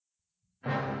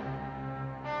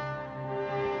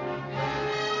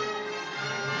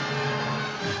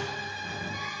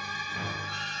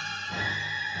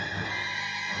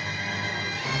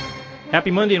Happy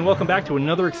Monday and welcome back to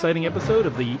another exciting episode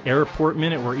of the Airport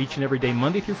Minute, where each and every day,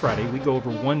 Monday through Friday, we go over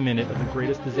 1 minute of the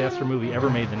greatest disaster movie ever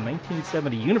made, the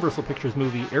 1970 Universal Pictures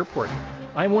movie Airport.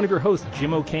 I'm one of your hosts,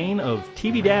 Jim O'Kane of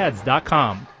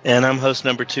TVDads.com. And I'm host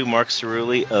number 2, Mark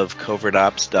Cerulli of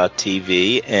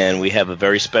CovertOps.tv, and we have a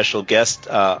very special guest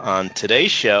on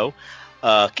today's show,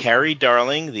 Carrie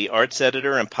Darling, the arts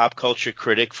editor and pop culture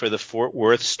critic for the Fort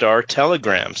Worth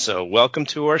Star-Telegram. So welcome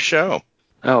to our show.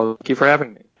 Oh, thank you for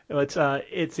having me.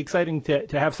 It's exciting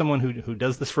to have someone who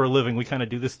does this for a living. We kind of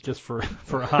do this just for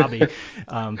a hobby.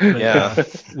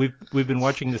 We've been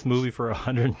watching this movie for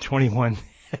 121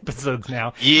 episodes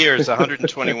now.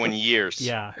 121 years.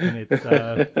 Yeah, and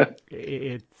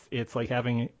it's like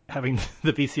having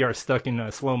the VCR stuck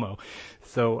in slow-mo.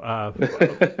 So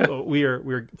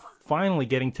we're finally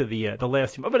getting to the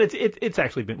last, but it's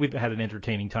actually been, we've had an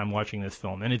entertaining time watching this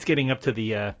film, and it's getting up to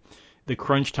the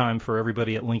crunch time for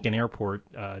everybody at Lincoln Airport.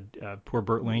 Poor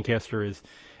Burt Lancaster is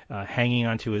hanging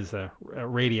onto his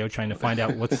radio, trying to find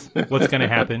out what's going to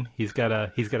happen. He's got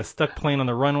a stuck plane on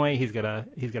the runway. He's got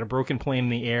a broken plane in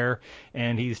the air,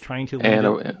 and he's trying to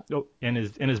land and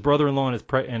his brother-in-law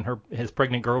and his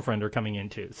pregnant girlfriend are coming in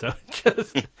too. So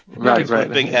just right.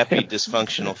 Big happy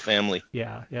dysfunctional family.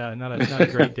 Yeah, not a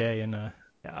great day. And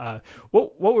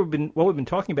what we've been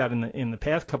talking about in the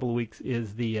past couple of weeks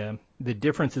is the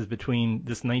differences between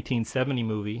this 1970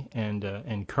 movie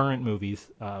and current movies,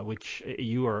 which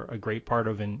you are a great part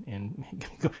of, and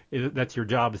that's your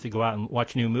job, is to go out and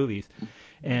watch new movies.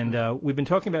 And we've been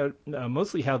talking about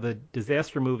mostly how the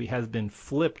disaster movie has been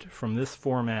flipped from this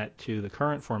format to the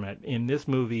current format. In this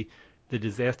movie, the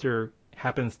disaster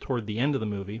happens toward the end of the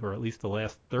movie, or at least the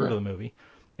last third of the movie.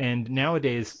 And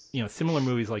nowadays, similar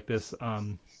movies like this,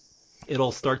 it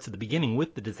all starts at the beginning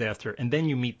with the disaster, and then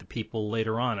you meet the people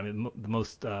later on. I mean, the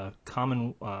most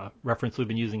common reference we've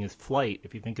been using is Flight.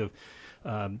 If you think of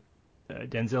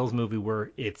Denzel's movie,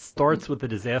 where it starts with the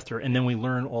disaster, and then we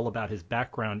learn all about his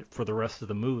background for the rest of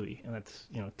the movie, and that's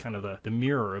kind of the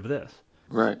mirror of this.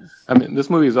 Right. I mean, this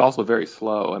movie is also very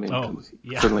slow. I mean,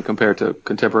 certainly compared to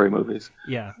contemporary movies.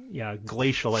 Yeah,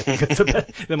 glacial, I think it's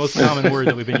the most common word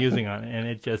that we've been using on it. And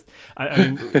it just, I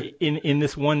mean, in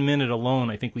this 1 minute alone,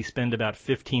 I think we spend about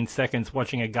 15 seconds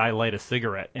watching a guy light a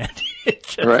cigarette. And it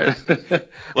just, right.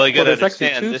 Well, you got to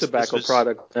understand, actually two tobacco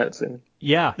products that's in.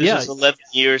 Yeah. This is 11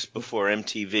 years before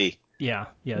MTV. Yeah.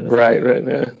 Right.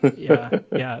 Yeah.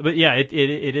 But yeah,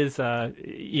 it is,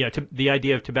 the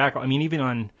idea of tobacco. I mean, even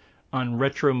on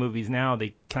retro movies now,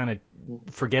 they kind of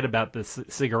forget about the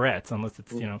cigarettes, unless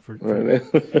it's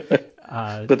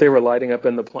but they were lighting up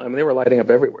in the plane. I mean, they were lighting up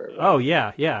everywhere. Right? Oh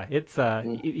yeah. It's I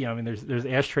mean, there's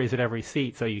ashtrays at every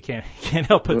seat, so you can't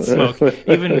help but smoke.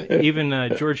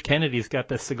 Even George Kennedy's got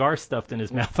the cigar stuffed in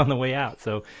his mouth on the way out.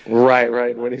 So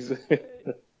right when he's.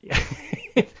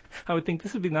 I would think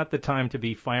this would be not the time to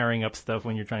be firing up stuff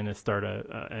when you're trying to start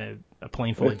a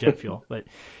plane full of jet fuel, but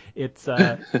it's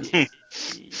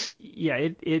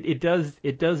it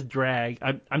does drag.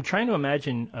 I'm trying to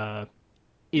imagine,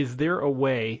 is there a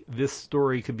way this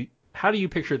story could be? How do you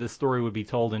picture this story would be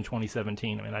told in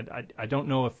 2017? I mean, I don't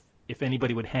know if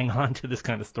anybody would hang on to this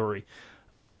kind of story.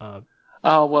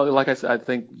 Well, like I said, I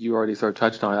think you already sort of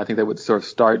touched on it. I think they would sort of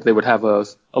start. They would have a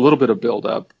little bit of build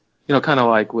up, kind of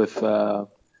like with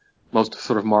most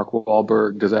sort of Mark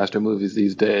Wahlberg disaster movies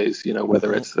these days,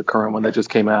 whether it's the current one that just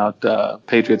came out,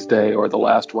 Patriots Day, or the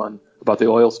last one about the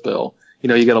oil spill.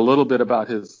 You get a little bit about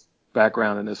his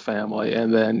background and his family,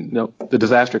 and then, the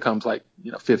disaster comes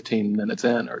 15 minutes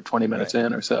in or 20 minutes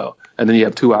in or so, and then you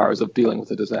have 2 hours of dealing with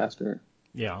the disaster.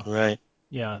 Yeah. Right.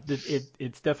 Yeah.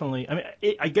 It's definitely, I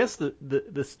mean, I guess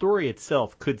the story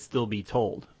itself could still be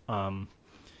told.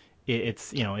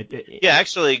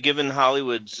 Actually, given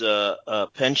Hollywood's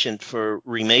penchant for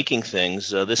remaking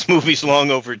things, this movie's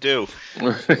long overdue.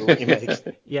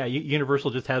 Yeah,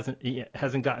 Universal just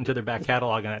hasn't gotten to their back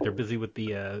catalog on that. They're busy with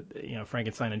the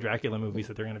Frankenstein and Dracula movies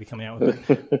that they're going to be coming out with.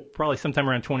 But probably sometime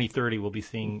around 2030 we'll be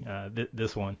seeing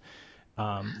this one.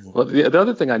 Well, the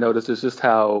other thing I noticed is just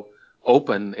how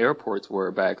open airports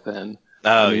were back then.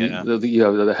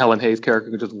 The Helen Hayes character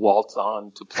could just waltz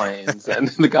on to planes, and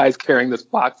the guy's carrying this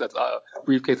box that's a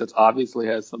briefcase that obviously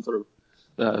has some sort of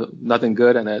nothing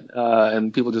good in it,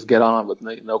 and people just get on with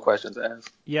no questions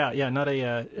asked. Yeah, not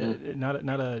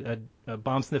a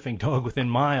bomb sniffing dog within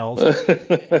miles,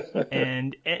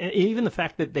 and even the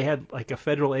fact that they had like a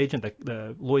federal agent,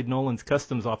 the Lloyd Nolan's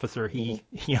customs officer, he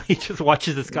just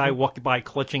watches this guy walk by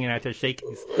clutching an attaché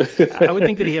case. I would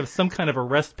think that he has some kind of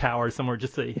arrest power somewhere,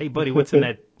 just say, hey buddy, what's in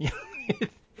that?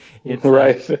 It's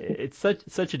right. It's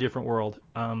such a different world.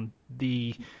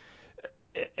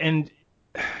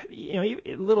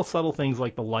 little subtle things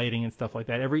like the lighting and stuff like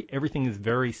that. Everything is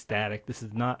very static. This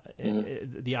is not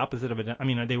the opposite of it. I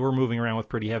mean, they were moving around with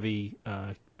pretty heavy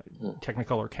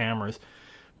Technicolor cameras,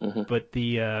 but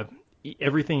the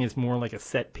everything is more like a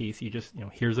set piece. You just,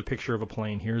 here's a picture of a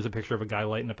plane, here's a picture of a guy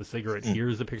lighting up a cigarette,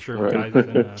 here's a picture of a guy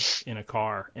in a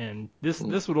car, and this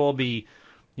would all be,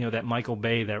 that Michael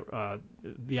Bay, that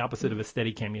the opposite of a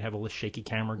Steadicam. You'd have a little shaky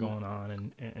camera going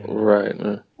on, and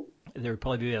right. There would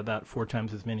probably be about 4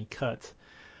 times as many cuts.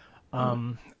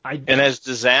 And as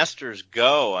disasters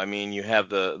go, I mean, you have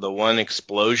the one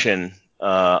explosion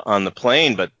on the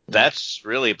plane, but that's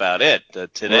really about it.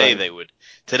 Today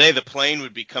the plane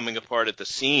would be coming apart at the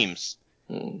seams.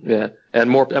 Yeah, and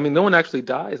more. I mean, no one actually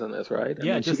dies on this, right? I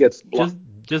mean, just, she gets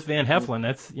just Van Heflin.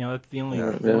 That's the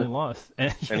only loss.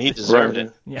 And he deserved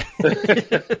it. Yeah.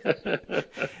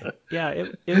 Yeah,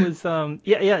 it was.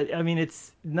 Yeah. I mean,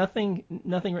 it's nothing.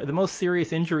 The most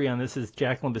serious injury on this is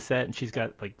Jacqueline Bisset, and she's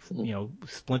got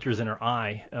splinters in her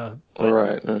eye.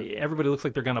 But everybody looks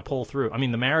like they're gonna pull through. I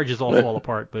mean, the marriages all fall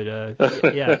apart, but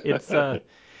yeah, it's.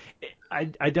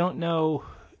 I don't know.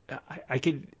 I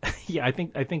could. Yeah, I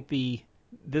think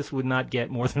this would not get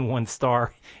more than 1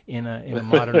 star in a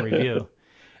modern review.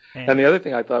 And the other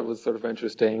thing I thought was sort of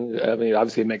interesting, I mean,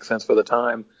 obviously it makes sense for the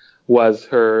time, was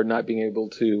her not being able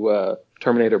to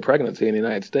terminate her pregnancy in the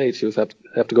United States. She was have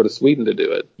to go to Sweden to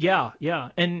do it. Yeah,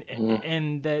 and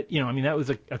that I mean that was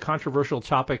a controversial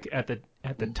topic at the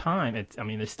time. I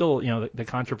mean there's still the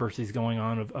controversies going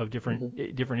on of different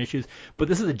issues, but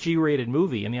this is a G-rated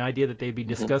movie, and the idea that they'd be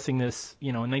discussing this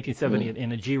in 1970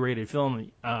 in a G-rated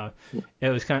film, it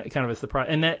was kind of a surprise,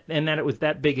 and that it was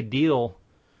that big a deal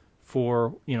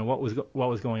for what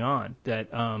was going on, that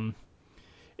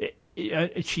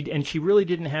she really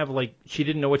didn't have she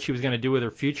didn't know what she was going to do with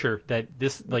her future, that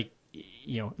this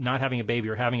not having a baby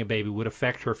or having a baby would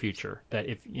affect her future, that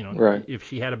if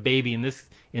she had a baby in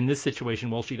this situation,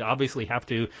 well, she'd obviously have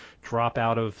to drop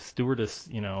out of stewardess,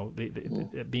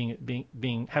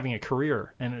 being having a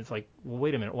career, and it's like, well,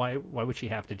 wait a minute, why would she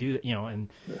have to do that, and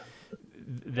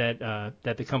that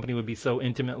the company would be so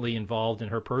intimately involved in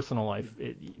her personal life.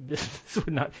 This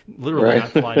would not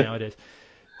fly nowadays.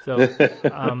 So,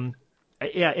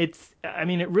 yeah, I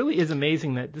mean, it really is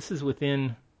amazing that this is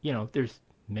within, there's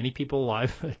many people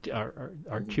alive,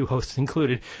 our 2 hosts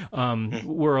included,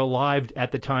 were alive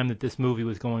at the time that this movie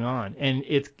was going on. And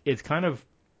it's kind of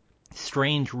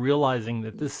strange realizing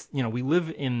that this, we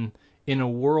live in a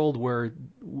world where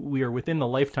we are within the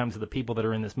lifetimes of the people that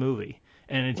are in this movie.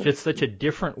 And it's just such a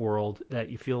different world that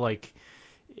you feel like,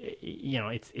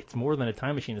 it's more than a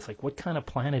time machine. It's like, what kind of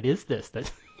planet is this?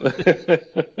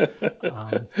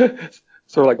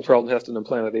 Sort of like Charlton Heston in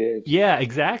Planet of the Apes. Yeah,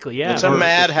 exactly. Yeah, it's a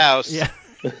madhouse. Yeah.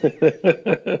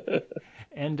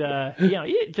 And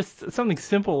just something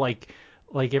simple like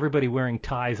everybody wearing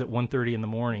ties at 1:30 in the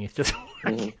morning. It's just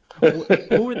I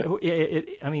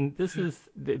mean,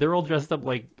 they're all dressed up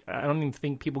like, I don't even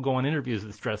think people go on interviews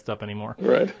that's dressed up anymore.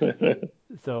 Right.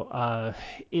 So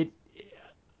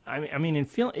I mean,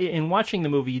 in watching the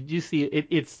movie, you do see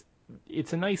it's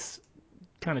a nice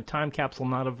kind of time capsule,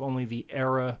 not of only the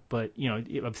era, but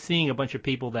of seeing a bunch of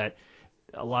people that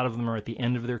a lot of them are at the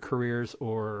end of their careers,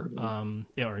 or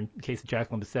or in the case of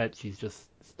Jacqueline Bisset, she's just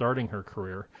starting her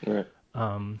career. Right.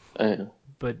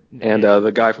 But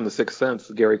the guy from The Sixth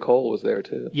Sense, Gary Cole, was there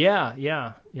too.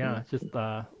 Yeah. Just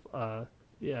they're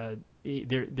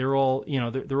all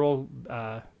they're all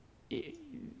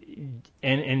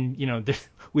and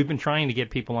we've been trying to get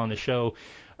people on the show,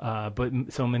 but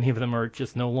so many of them are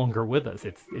just no longer with us.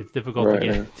 It's difficult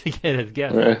to get as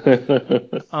guests.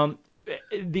 Right.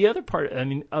 The other part, I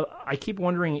mean, I keep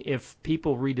wondering if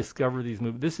people rediscover these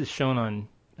movies. This is shown on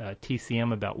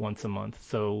TCM about once a month,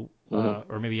 so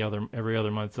or maybe every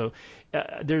other month. So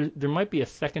there might be a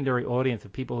secondary audience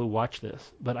of people who watch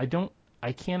this, but I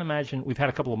can't imagine. We've had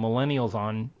a couple of millennials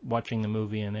on watching the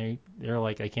movie, and they're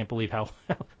like, I can't believe how,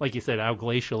 like you said, how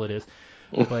glacial it is.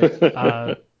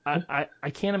 But I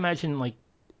can't imagine, like,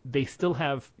 they still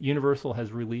have, Universal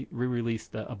has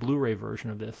re-released a Blu-ray version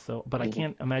of this, but I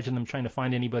can't imagine them trying to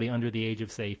find anybody under the age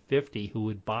of, say, 50 who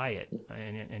would buy it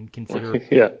and consider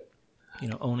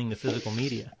owning the physical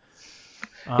media.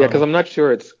 Because I'm not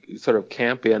sure it's sort of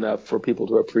campy enough for people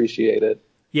to appreciate it.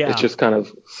 Yeah. It's just kind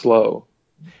of slow.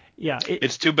 Yeah.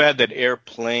 It's too bad that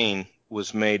Airplane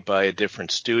was made by a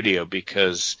different studio,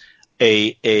 because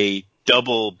a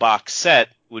double box set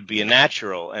would be a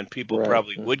natural, and people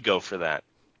probably would go for that.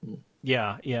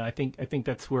 Yeah. I think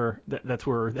that's where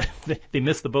they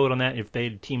missed the boat on that. If they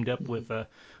had teamed up with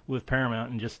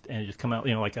Paramount and just come out,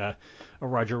 like a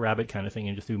Roger Rabbit kind of thing,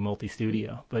 and just do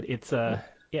multi-studio. But it's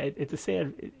it's a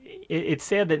sad. It's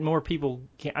sad that more people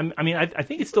can't. I mean, I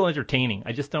think it's still entertaining.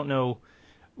 I just don't know.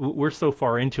 We're so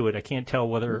far into it, I can't tell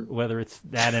whether it's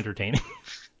that entertaining.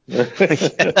 Let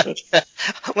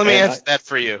me answer that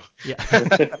for you. Yeah.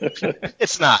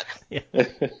 It's not. Yeah.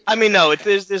 I mean, no,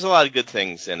 there's a lot of good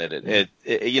things in it. It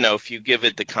if you give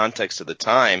it the context of the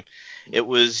time, it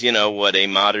was, a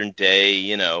modern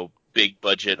day, big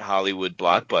budget Hollywood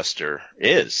blockbuster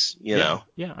is, Yeah.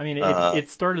 I mean,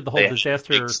 it started the whole they had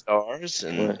disaster. big stars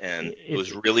and it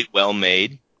was really well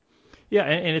made. Yeah,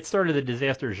 and it started the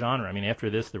disaster genre. I mean, after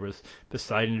this, there was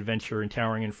Poseidon Adventure and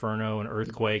Towering Inferno and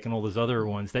Earthquake and all those other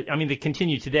ones that, I mean, they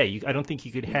continue today. I don't think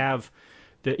you could have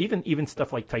even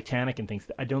stuff like Titanic and things.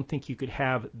 I don't think you could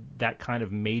have that kind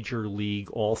of major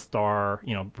league all-star,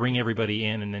 bring everybody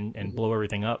in and blow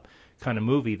everything up kind of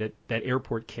movie that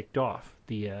Airport kicked off.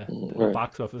 The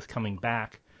box office coming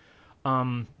back.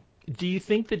 Do you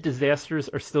think that disasters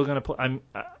are still going to play?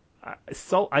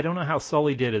 I don't know how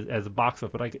Sully did as a box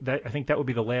office, but I think that would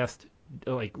be the last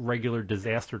regular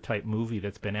disaster type movie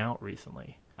that's been out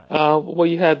recently. Well,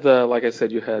 you had like I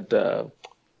said, you had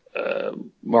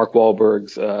Mark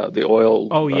Wahlberg's the oil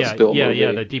spill movie.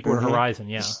 Yeah, the Deepwater Horizon.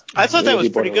 Yeah, I thought that was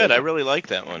pretty good. I really liked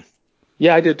that one.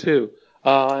 Yeah, I did too.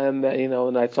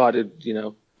 And I thought it,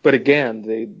 but again,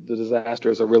 the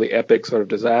disaster is a really epic sort of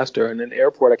disaster. And in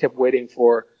Airport, I kept waiting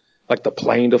for like the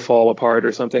plane to fall apart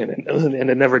or something, and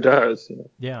it never does.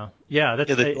 Yeah.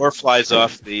 The door flies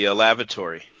off the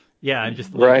lavatory. Yeah, and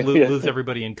just lose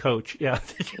everybody in coach. Yeah.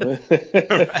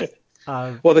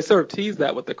 Well, they sort of tease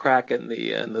that with the crack in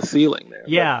the ceiling there.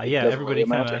 Yeah. Everybody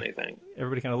kind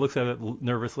of looks at it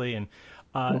nervously, and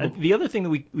the other thing that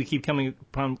we keep coming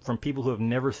from people who have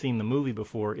never seen the movie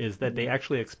before is that they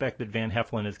actually expect that Van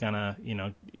Heflin is gonna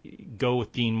go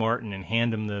with Dean Martin and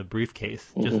hand him the briefcase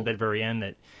just at that very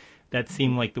end. That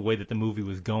seemed like the way that the movie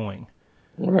was going.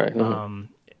 Right.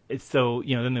 So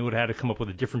then they would have had to come up with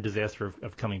a different disaster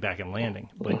of coming back and landing.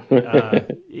 But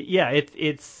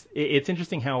it's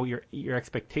interesting how your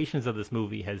expectations of this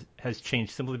movie has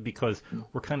changed simply because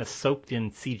we're kind of soaked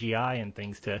in CGI and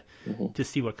things to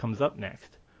see what comes up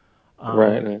next.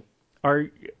 Right.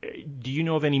 Do you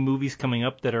know of any movies coming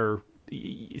up that are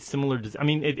similar? I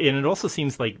mean, and it also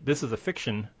seems like this is a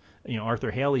fiction, Arthur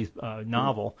Haley's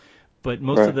novel. But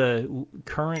most of the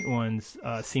current ones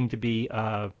seem to be,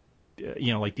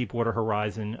 like Deepwater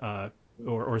Horizon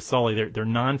or Sully. They're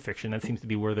nonfiction. That seems to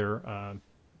be where they're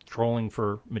trolling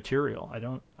for material. I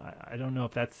don't know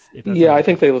if that's. Yeah, I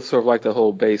think they look sort of like the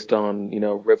whole based on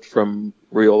ripped from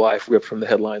real life, ripped from the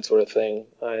headline sort of thing.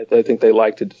 I think they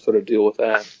like to sort of deal with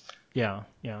that. Yeah.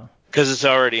 Because it's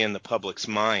already in the public's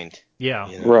mind.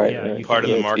 Yeah. Right. Yeah, part of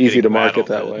the marketing. It's easy to market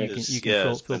that way. You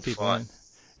can fill people in.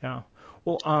 Yeah.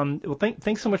 Well,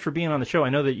 thanks so much for being on the show. I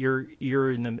know that you're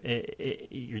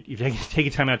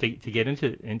taking time out to get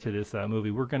into this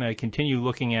movie. We're going to continue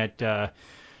looking at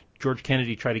George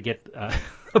Kennedy try to get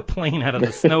a plane out of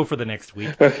the snow for the next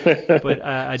week. But go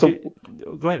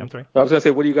ahead. I'm sorry. I was going to say,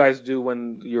 what do you guys do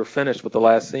when you're finished with the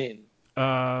last scene?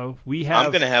 I'm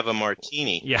going to have a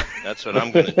martini. Yeah, that's what I'm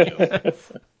going to do.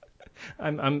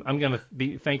 I'm going to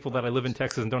be thankful that I live in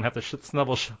Texas and don't have to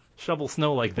shovel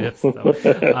snow like this. So.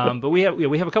 But we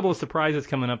have a couple of surprises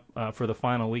coming up for the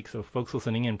final week. So folks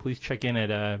listening in, please check in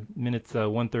at minutes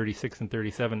 136 and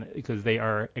 37 because they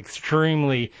are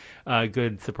extremely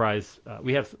good surprise.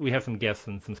 We have some guests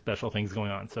and some special things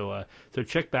going on. So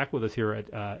check back with us here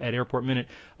at Airport Minute.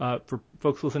 For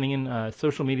folks listening in,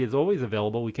 social media is always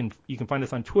available. You can find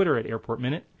us on Twitter at Airport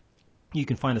Minute. You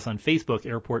can find us on Facebook,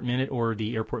 Airport Minute, or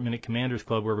the Airport Minute Commanders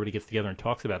Club, where everybody gets together and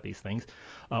talks about these things.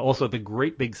 Also, the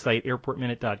great big site,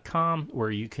 airportminute.com, where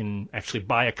you can actually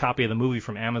buy a copy of the movie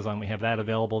from Amazon. We have that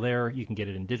available there. You can get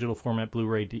it in digital format,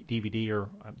 Blu-ray, DVD, or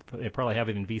they probably have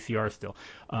it in VCR still.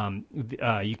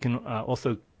 You can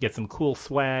also get some cool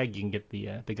swag. You can get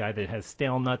the guy that has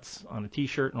stale nuts on a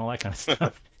T-shirt and all that kind of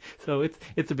stuff. So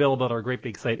it's available at our great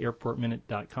big site,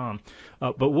 airportminute.com.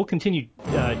 But we'll continue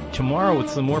tomorrow with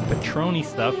some more Patroni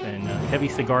stuff and heavy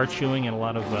cigar chewing and a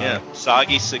lot of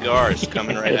soggy cigars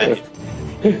coming right at you.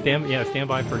 Stand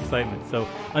by for excitement. So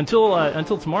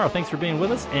until tomorrow, thanks for being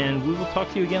with us, and we will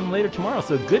talk to you again later tomorrow.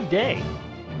 So good day.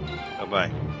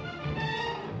 Bye-bye.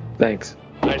 Thanks.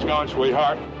 Nice going,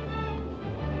 sweetheart.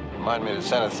 Remind me to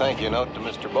send a thank you note to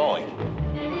Mr. Bowling.